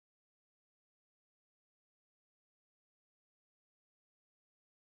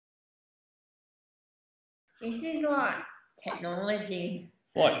This is like technology.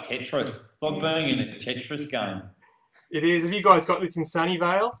 It's like Tetris. It's like being in a Tetris game. It is. Have you guys got this in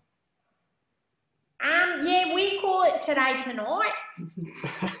Sunnyvale? Yeah, we call it Today Tonight.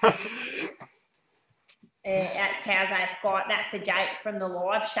 That's Housos Scott. That's the Jake from the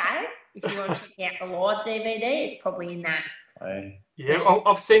live show. If you want to check out the live DVD, it's probably in that. Hey. Yeah,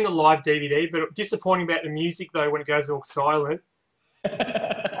 I've seen the live DVD, but disappointing about the music though when it goes all silent.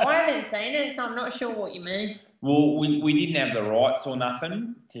 I haven't seen it, so I'm not sure what you mean. Well, we didn't have the rights or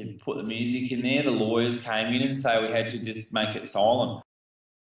nothing to put the music in there. The lawyers came in and so we had to just make it silent.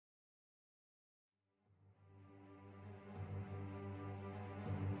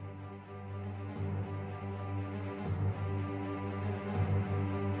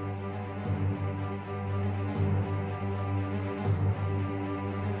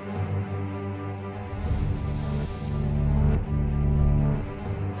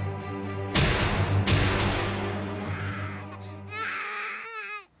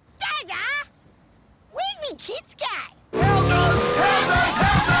 Dazza! Where'd me kids go? Housos! Housos!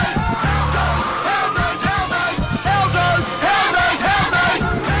 Housos! Housos! Housos! Housos! Housos! Housos! Housos!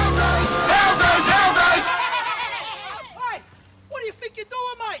 Housos! Housos! Housos! Hey! What do you think you're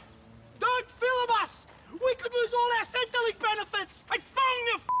doing, mate? Don't film us! We could lose all our Centrelink benefits! I'd phone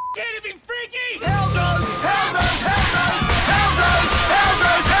the out of him, freaky! Housos! Housos! Housos! Housos!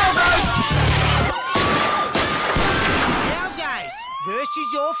 Housos! Housos! Housos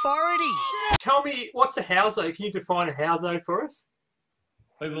versus authority. Tell me, what's a houso? Can you define a houso for us?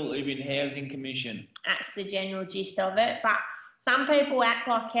 People live in housing commission. That's the general gist of it. But some people act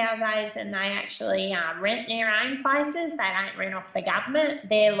like housos and they actually rent their own places. They don't rent off the government.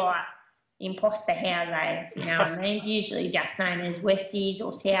 They're like imposter housos, you know what I mean? Usually just known as Westies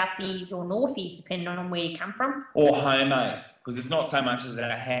or Southies or Northies, depending on where you come from. Or homos, because it's not so much as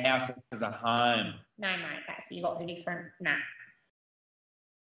a house as a home. No, mate, that's you got the different. No.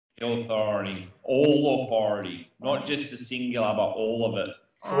 Authority. All authority. Not just a singular, but all of it.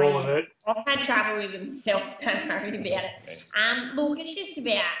 All of it. I've had trouble with it myself, don't worry about it. Look, it's just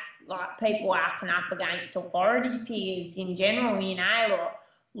about like people acting up against authority figures in general, you know, like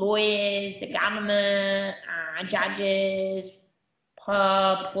lawyers, the government, judges,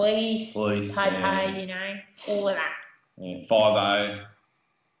 police, you know, all of that. Yeah, 5-0.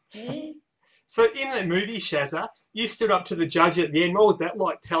 Yeah. So in the movie, Shazza, you stood up to the judge at the end. What was that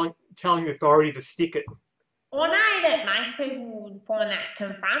like, telling the authority to stick it? I know that most people would find that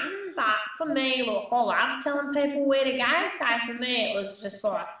confronting, but for me, look, I love telling people where to go. So for me, it was just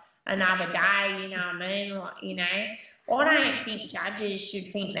like another day, you know what I mean? Like, you know, I don't think judges should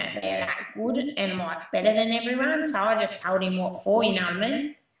think that they're that good and like better than everyone. So I just told him what for, you know what I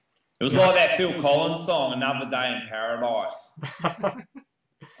mean? It was like that Phil Collins song, Another Day in Paradise.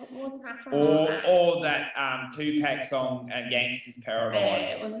 Or that Tupac song, Gangster's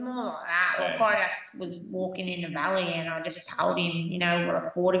Paradise. Yeah, it was more like that. Yeah. Like I just was walking in the valley and I just told him, you know, what I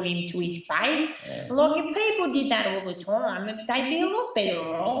thought of him to his face. Yeah. Like if people did that all the time, they'd be a lot better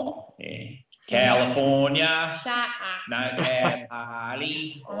off. Yeah. California. Shut up. No sad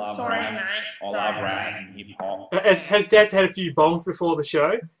party. I'm sorry, mate. I love rap and hip hop. Has Daz had a few bongs before the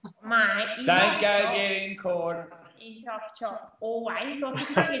show? Mate. Don't go getting caught. He's off chop always. Like,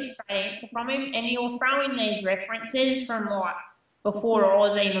 you get a straight answer from him, and he'll throw in these references from like before I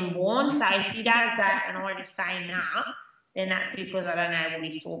was even born. So if he does that and I just say nah, then that's because I don't know what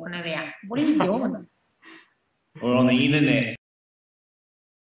he's talking about. What are you doing? We're on the internet.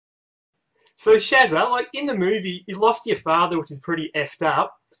 So Shazza, like in the movie, you lost your father, which is pretty effed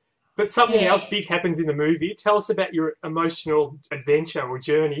up, but something else big happens in the movie. Tell us about your emotional adventure or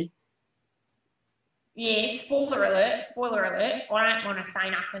journey. Yeah, spoiler alert. I don't want to say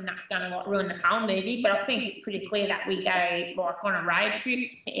nothing that's going to like ruin the whole movie, but I think it's pretty clear that we go like on a road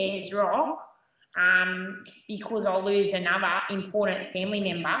trip to Ayers Rock because I lose another important family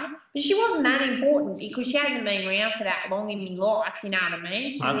member. But she wasn't that important because she hasn't been around for that long in my life, you know what I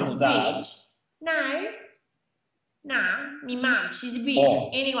mean? She was a bitch. No, my mum, she's a bitch.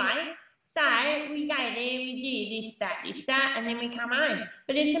 Oh. Anyway, so we go there, we do this, that, and then we come home.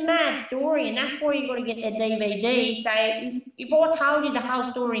 But it's a mad story, and that's why you've got to get the DVD. So if I told you the whole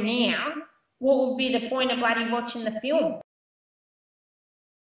story now, what would be the point of bloody watching the film?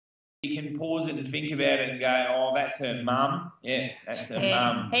 You can pause it and think about it and go, oh, that's her mum. Yeah, that's her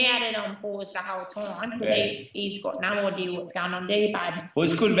mum. He had it on pause the whole time because he's got no idea what's going on, do you, bud? Well,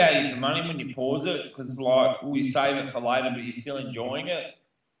 it's good value for money when you pause it because, like, you save it for later, but you're still enjoying it.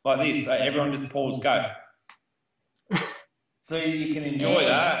 Like this, so everyone just pause, go. So you can enjoy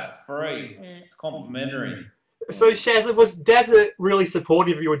that. It's free. Yeah. It's complimentary. So, Shazza, was Dazza really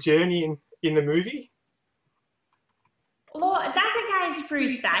supportive of your journey in the movie? Like, Dazza goes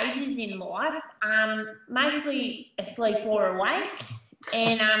through stages in life, mostly asleep or awake.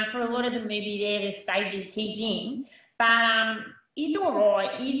 And for a lot of the movie there, the stages he's in. But he's all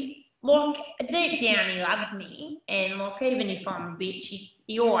right. He's, like, deep down he loves me. And, like, even if I'm a bitch,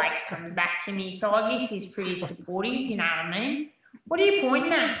 he always comes back to me. So I guess he's pretty supportive, you know what I mean? What are you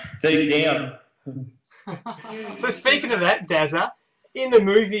pointing at? Deep down. So speaking of that, Dazza, in the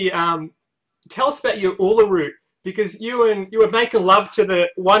movie, tell us about your Uluru, because you were making love to the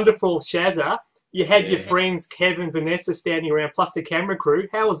wonderful Shazza. You had your friends Kevin, Vanessa standing around, plus the camera crew.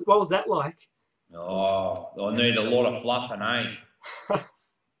 What was that like? Oh, I need a lot of fluffing, eh?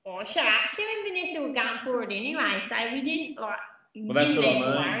 Oh, shut up. Kevin and Vanessa were going for it anyway, so we didn't, like, Well, that's what I need mean. to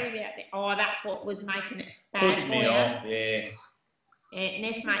worry about it. Oh, that's what was making it bad Puts for me you. off, yeah. Yeah,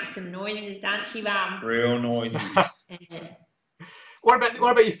 Ness makes some noises, don't she, Mum? Real noisy. What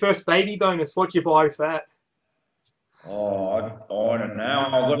about your first baby bonus? What'd you buy with that? Oh, I don't know.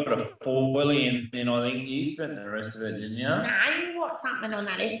 I got a 4-wheelie and then I think you spent the rest of it, didn't you? No, you got something on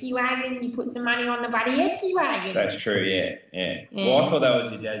that esky wagon. You put some money on the bloody esky wagon. That's true, yeah. Well, I thought that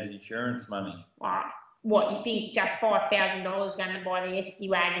was your dad's insurance money. What, you think just $5,000 going to buy the esky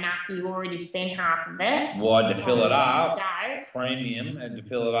wagon after you already spent half of it? Well, I had to fill it up. So, Premium, had to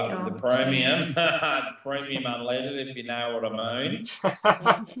fill it up with the premium. Premium unleaded, if you know what I mean.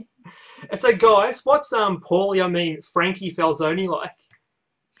 And so, guys, what's Frankie Falzoni like?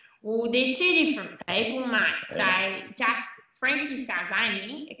 well, they're two different people, mate. So, just Frankie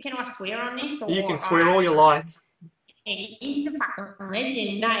Falzoni, can I swear on this? Or You can swear all you like. He's a fucking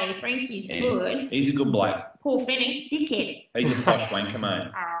legend, eh? Frankie's good. He's a good bloke. Paul Fennick, dickhead. He's a posh wanker,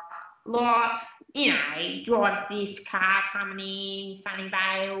 mate. Like, you know, he drives this car coming in,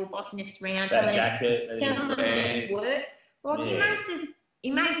 Sunnyvale, bossing us around, That jacket. telling us it's work. Like,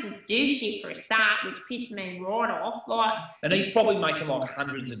 he makes us do shit for a start, which pissed me right off. Like, And he's probably making like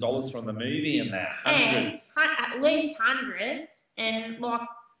hundreds of dollars from the movie and that. Hundreds. at least hundreds, and like,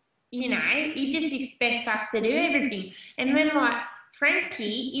 you know, he just expects us to do everything. And then, like,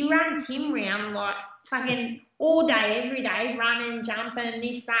 Frankie, he runs him round like fucking all day, every day, running, jumping,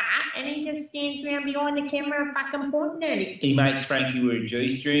 this, that, and he just stands around behind the camera and fucking pointing at him. He makes Frankie wear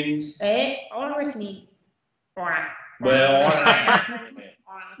G-strings. I reckon he's alright. Well, I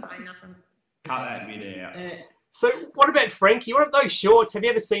don't say nothing. cut that bit out. So, what about Frankie? What about those shorts? Have you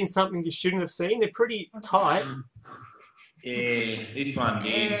ever seen something you shouldn't have seen? They're pretty tight. Yeah, this one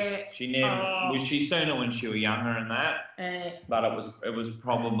did. She never she seen it when she was younger and that, but it was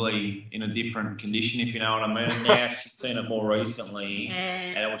probably in a different condition, if you know what I mean. And now she's seen it more recently,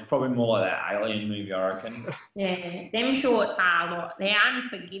 and it was probably more like that Alien movie, I reckon. Yeah, them shorts are like, they're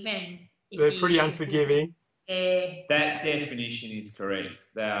unforgiving. They're pretty unforgiving. Yeah. That definition is correct.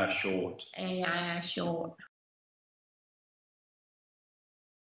 They are short. They are short.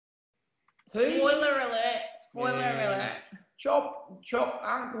 Spoiler alert. Chop,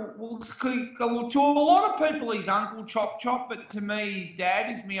 Uncle. Well, to a lot of people, he's Uncle Chop, but to me, his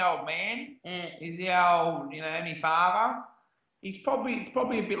dad is my old man. He's the old, my father. It's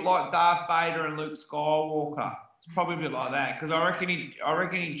probably a bit like Darth Vader and Luke Skywalker. It's probably a bit like that, because I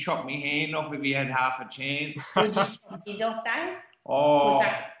reckon he'd chop my hand off if he had half a chance. Would you chop his off, Dave? Oh,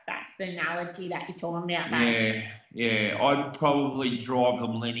 that's the analogy that you're talking about, mate. Yeah. I'd probably drive the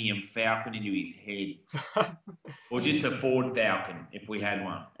Millennium Falcon into his head, or just a Ford Falcon if we had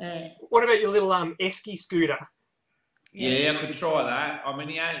one. What about your little esky scooter? Yeah, I could try that. I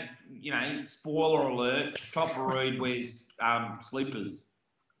mean, spoiler alert: Chopper Reed wears slippers.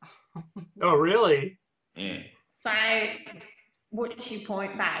 Oh, really? Yeah. So, what's your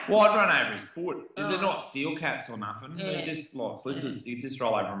point, babe? Well, I'd run over his foot. They're not steel caps or nothing. They're just like slippers. You just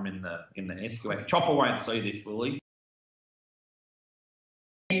roll over them in the escalator. Chopper won't see this, will he?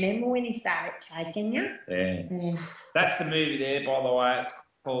 Remember when he started choking you? Yeah. That's the movie there, by the way. It's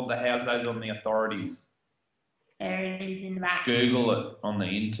called The Housos on the Authorities. There it is in the back. Google it on the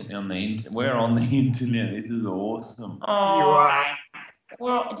internet. We're on the internet. This is awesome. Oh, You're right.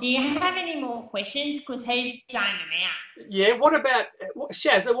 Well, do you have any more questions? Because he's zoning out. Yeah, what about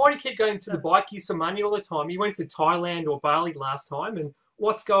Shazza? Why do you keep going to the bikies for money all the time? You went to Thailand or Bali last time, and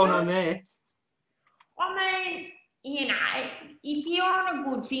what's going on there? I mean, if you're on a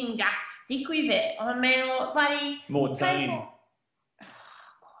good thing, just stick with it. I mean, like, buddy. More team. People,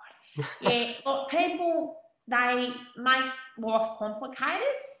 yeah, like, people, they make life complicated.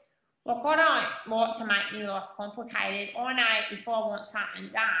 Like, I don't like to make my life complicated. I know if I want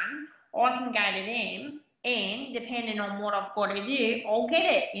something done, I can go to them and depending on what I've got to do, I'll get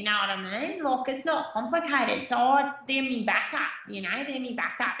it. You know what I mean? Like, it's not complicated. So they're me backup, you know, they're me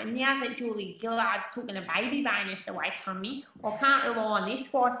backup. And now that Julie Gillard's taken a baby bonus away from me, I can't rely on this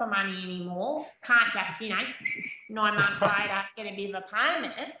guy for money anymore. Can't just, you know, 9 months later get a bit of a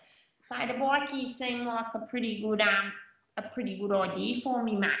payment. So the bikies seem like a pretty good idea for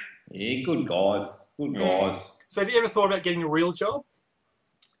me, mate. Yeah, good guys. Good guys. So have you ever thought about getting a real job?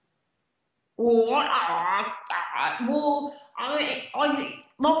 Well, I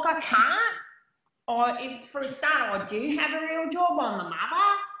can't. If for a start I do have a real job, I'm a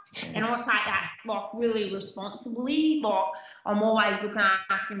mother, and I take that like really responsibly. Like I'm always looking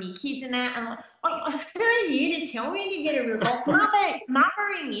after my kids and that. And like, who are you to tell me to get a real job?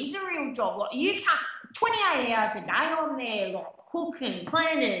 Mothering is a real job. Like you can't 28 hours a day on there, like cooking,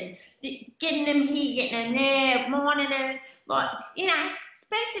 cleaning, getting them here, getting them there, minding it. Like, you know,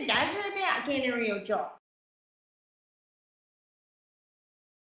 speak to Dazza about getting a real job.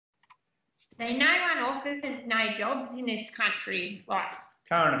 So no one offers no jobs in this country. Like,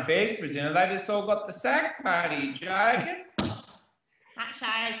 Current affairs presenter, they just all got the sack, mate. Are you joking?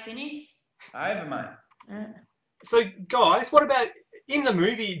 that show's finished. Over, mate. So, guys, what about in the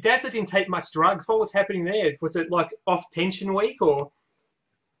movie? Dazza didn't take much drugs. What was happening there? Was it like off pension week or?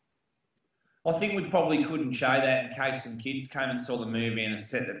 I think we probably couldn't show that in case some kids came and saw the movie and it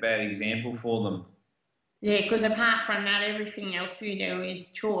set a bad example for them. Yeah, because apart from that, everything else we do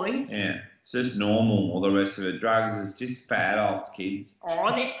is choice. Yeah, it's just normal. All the rest of it, drugs is just for adults, kids.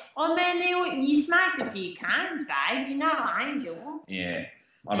 Oh man, you smoked a few cones, babe. You know Angel. Yeah,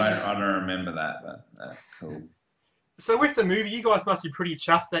 I don't remember that, but that's cool. So with the movie, you guys must be pretty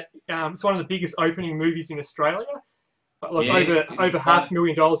chuffed that it's one of the biggest opening movies in Australia. Like over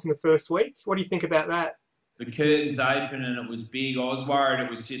 $500,000 in the first week. What do you think about that? The curtains open and it was big. I was worried it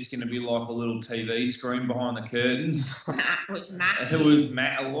was just going to be like a little TV screen behind the curtains. It was massive. It was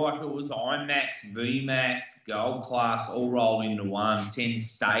like it was IMAX, VMAX, Gold Class, all rolled into one. Sen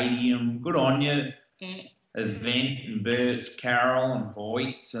Stadium, good on you. Yeah. Event and Birch Carroll and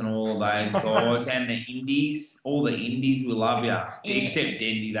Hoyts and all of those guys and the Indies. All the Indies, we love you. Except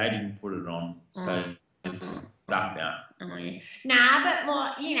Dendy, they didn't put it on. So it's stuck out. Nah, but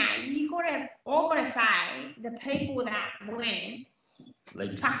like, you know, I gotta say, the people that went,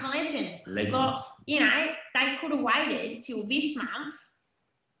 fucking legends. Like, you know, they could have waited till this month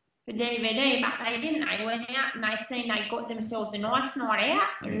for DVD, but they didn't. They went out and they got themselves a nice night out,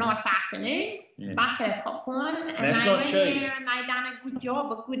 a nice afternoon, bucket of popcorn, and they went there and they done a good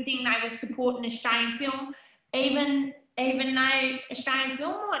job. A good thing they were supporting Australian film, even though Australian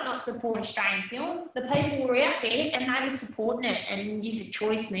film might not support Australian film, the people were out there and they were supporting it, and it's a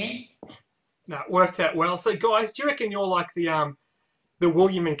choice, man. No, it worked out well. So, guys, do you reckon you're like the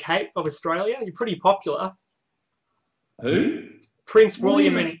William and Kate of Australia? You're pretty popular. Who? Prince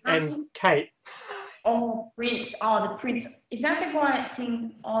William and Kate. Oh, Prince. Oh, the Prince. Is that the guy that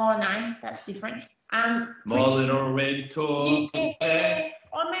sings? Oh, no, that's different. My little red Corvette. Yeah.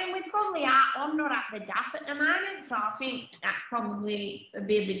 I mean, we probably are. I'm not up the duff at the moment, so I think that's probably a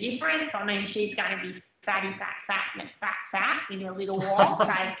bit of a difference. I mean, she's going to be fatty, fat in a little while,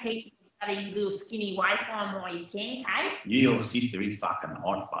 so keep your little skinny waistline while you can, Kate. Your sister is fucking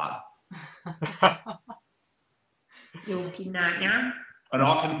hot, bud. You're kidding, aren't you? And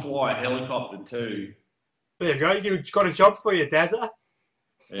I can fly a helicopter too. There you go. You've got a job for you, Dazza.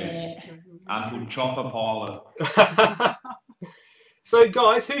 Yeah. Uncle Chopper Pilot. So,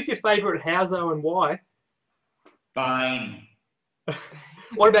 guys, who's your favourite houso and why? Bane.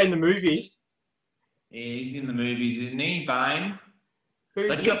 What about in the movie? Yeah, he's in the movies, isn't he, Bane?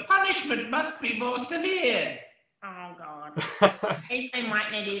 But your punishment must be more severe. Oh, God. He's been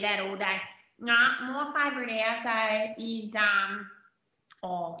waiting to do that all day. No, my favourite houso is,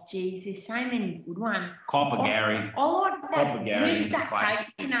 oh, geez, there's so many good ones. Copper Gary. I like that. Copper Gary Who's is that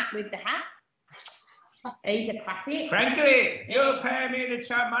classic. coconut with the hat? He's a classic. Frankly, you're paying me to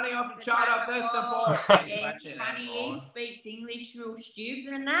charge money off the child of this support. Yeah, he's funny. He speaks English real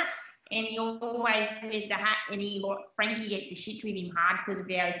stupid and that. And he always wears the hat, and Frankie gets the shit with him hard because of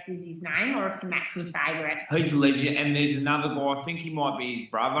how he says his name. I reckon that's my favourite. He's a legend. And there's another guy, I think he might be his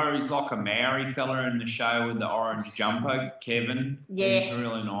brother. He's like a Maori fella in the show with the orange jumper, Kevin. Yeah. He's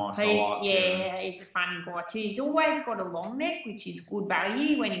really nice. He's a funny guy too. He's always got a long neck, which is good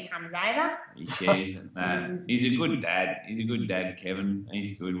value when he comes over. He shares it. He's a good dad. He's a good dad, Kevin.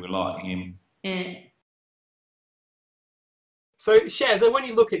 He's good. We like him. Yeah. So, Shazza, when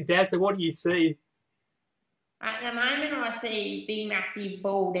you look at Dazza, what do you see? At the moment, I see his big, massive,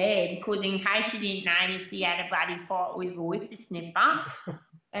 bald head, because in case you didn't notice, he had a bloody fight with a whippersnapper.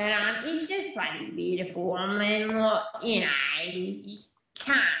 And he's just bloody beautiful. I mean, look, you know, you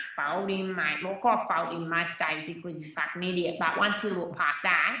can't fault him, mate. Look, I fault him most days because he's a fucking idiot. But once you look past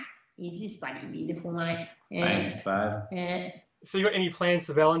that, he's just bloody beautiful, mate. Yeah. Thanks, babe. Yeah. So you got any plans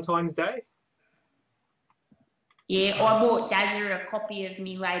for Valentine's Day? Yeah, I bought Dazza a copy of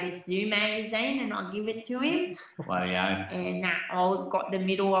my latest Zoo magazine and I'll give it to him. Bloody oath. And I got the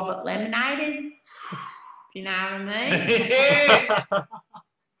middle of it laminated. If you know what I mean.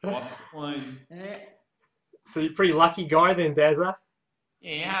 What clue? So you're a pretty lucky guy then, Dazza.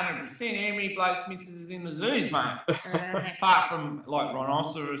 Yeah, 100%. How many blokes misses in the zoos, mate? Apart from like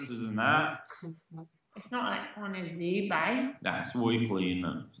rhinoceroses and that. It's not like on a zoo, babe. No, it's weekly, isn't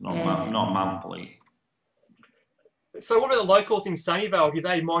it? It's not monthly. So what about the locals in Sunnyvale? Do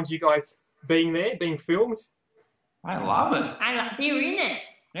they mind you guys being there, being filmed? I love it. They're in it.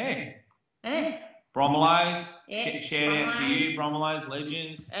 Yeah. Yeah. Bromelos. Yeah, Shout out to you, Bromelos. Bromelos,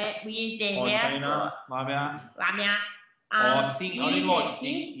 legends. We use their Hi, house. Tina. Love ya. Love ya. Stink. we I didn't use like their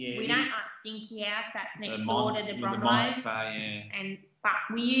stink. kid. Yeah, We don't like Stinky House. That's next door to the the Bromelos. monster, yeah. But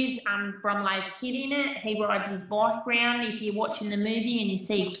we use Bromelo's kid in it. He rides his bike round. If you're watching the movie and you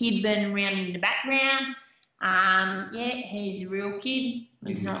see a kid burning around in the background, yeah, he's a real kid.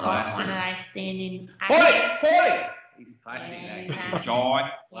 He's not like one of those standing. 40! He's classic, Yeah, Joy.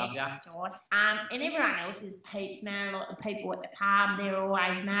 Love ya. And everyone else is heaps, man. Like the people at the pub, they're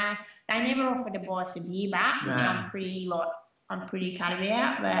always mad. They never offer to buy us a beer back, which Nah. I'm pretty cut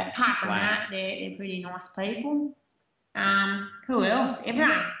about. But apart from that, they're pretty nice people. Who else?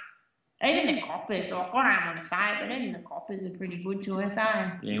 Everyone. Even the coppers, like, I don't want to say it, but even the coppers are pretty good to us,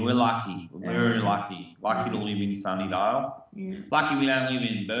 eh? Yeah, we're lucky. We're very lucky. Lucky to live in Sunnyvale. Yeah. Lucky we don't live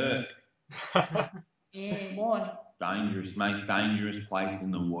in Burke. Yeah, why? Dangerous, most dangerous place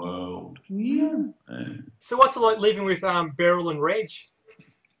in the world. Yeah. So what's it like living with Beryl and Reg?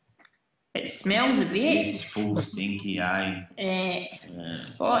 It smells a bit. It's full stinky, eh? Yeah. Yeah.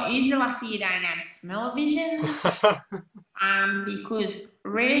 But he's lucky you don't have smell-o-vision. Because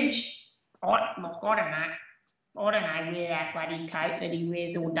Reg, I don't know. I don't know where that bloody coat that he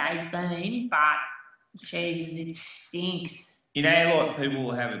wears all day's been, but Jesus, it stinks. You know, like people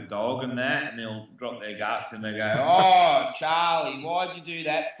will have a dog and that, and they'll drop their guts and they go, "Oh, Charlie, why'd you do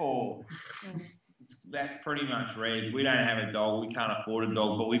that for?" That's pretty much Reg. We don't have a dog. We can't afford a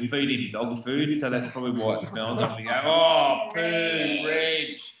dog, but we feed him dog food, so that's probably why it smells like. We go, "Oh, poo, Reg."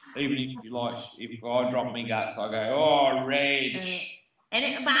 Even if you like, if I drop my guts, I go, "Oh, Reg." But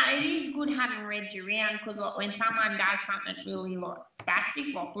it is good having Reg around because like when someone does something really like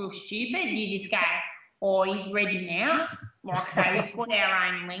spastic, like real stupid, you just go, "Oh, he's regging out." Like, so we've got our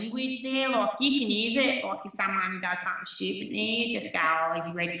own language there. Like, you can use it. Like, if someone does something stupid there, you just go, "Oh,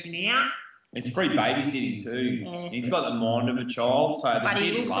 he's regging out." It's free babysitting too. Yeah. He's got the mind of a child, so the But he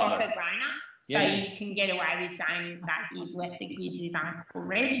kids looks love like it. a grown-up. So Yeah. you can get away with saying that you've left the kid with Uncle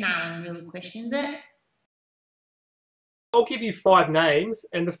Reg. No one really questions it. I'll give you 5 names,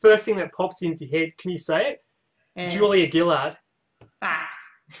 and the first thing that pops into your head, can you say it? Julia Gillard. Fact.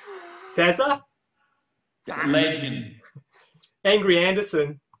 Dazza. Legend. Angry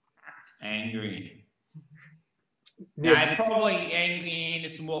Anderson. Angry. Ned, No, probably Angry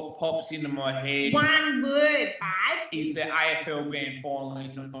Anderson. What pops into my head One word, babe. is the AFL Grand Final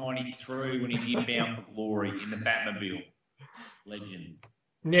in '93 when he did Bound for Glory in the Batmobile. Legend.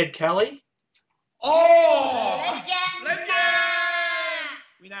 Ned Kelly. Oh! Legend. Legend!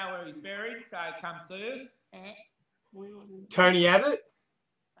 We know where he's buried, so come see us. Tony Abbott.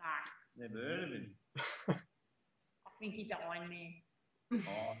 Fact. Never heard of him. I think he's an Iron Man.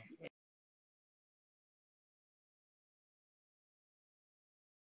 Oh.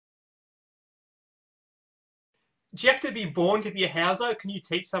 Do you have to be born to be a houso? Can you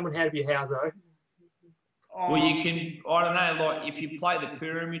teach someone how to be a houso? Well, you can, I don't know, like if you play the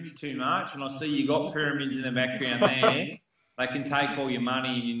pyramids too much, and I see you got pyramids in the background there, they can take all your money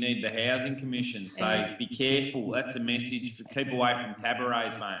and you need the housing commission. So be careful. That's a message for keep away from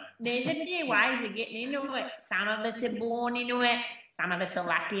tabourets, mate. There's a few ways of getting into it. Some of us are born into it. Some of us are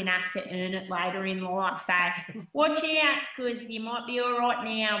lucky enough to earn it later in life. So watch out, because you might be all right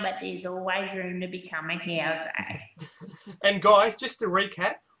now, but there's always room to become a houso. And guys, just to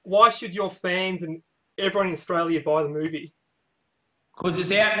recap, why should your fans and everyone in Australia buy the movie? Because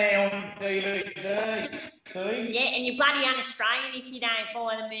it's out there on DVD. See? Yeah, and you're bloody un-Australian if you don't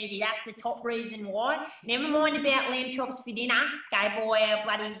buy the movie. That's the top reason why. Never mind about lamb chops for dinner. Go buy our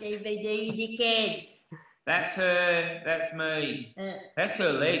bloody DVD, you dickheads. That's her. That's me. That's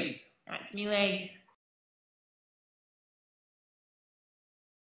her legs. That's me legs.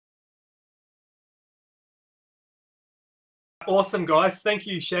 Awesome, guys. Thank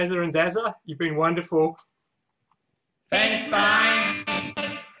you, Shazza and Dazza. You've been wonderful. Thanks, Bane.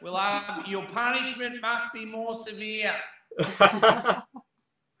 Your punishment must be more severe.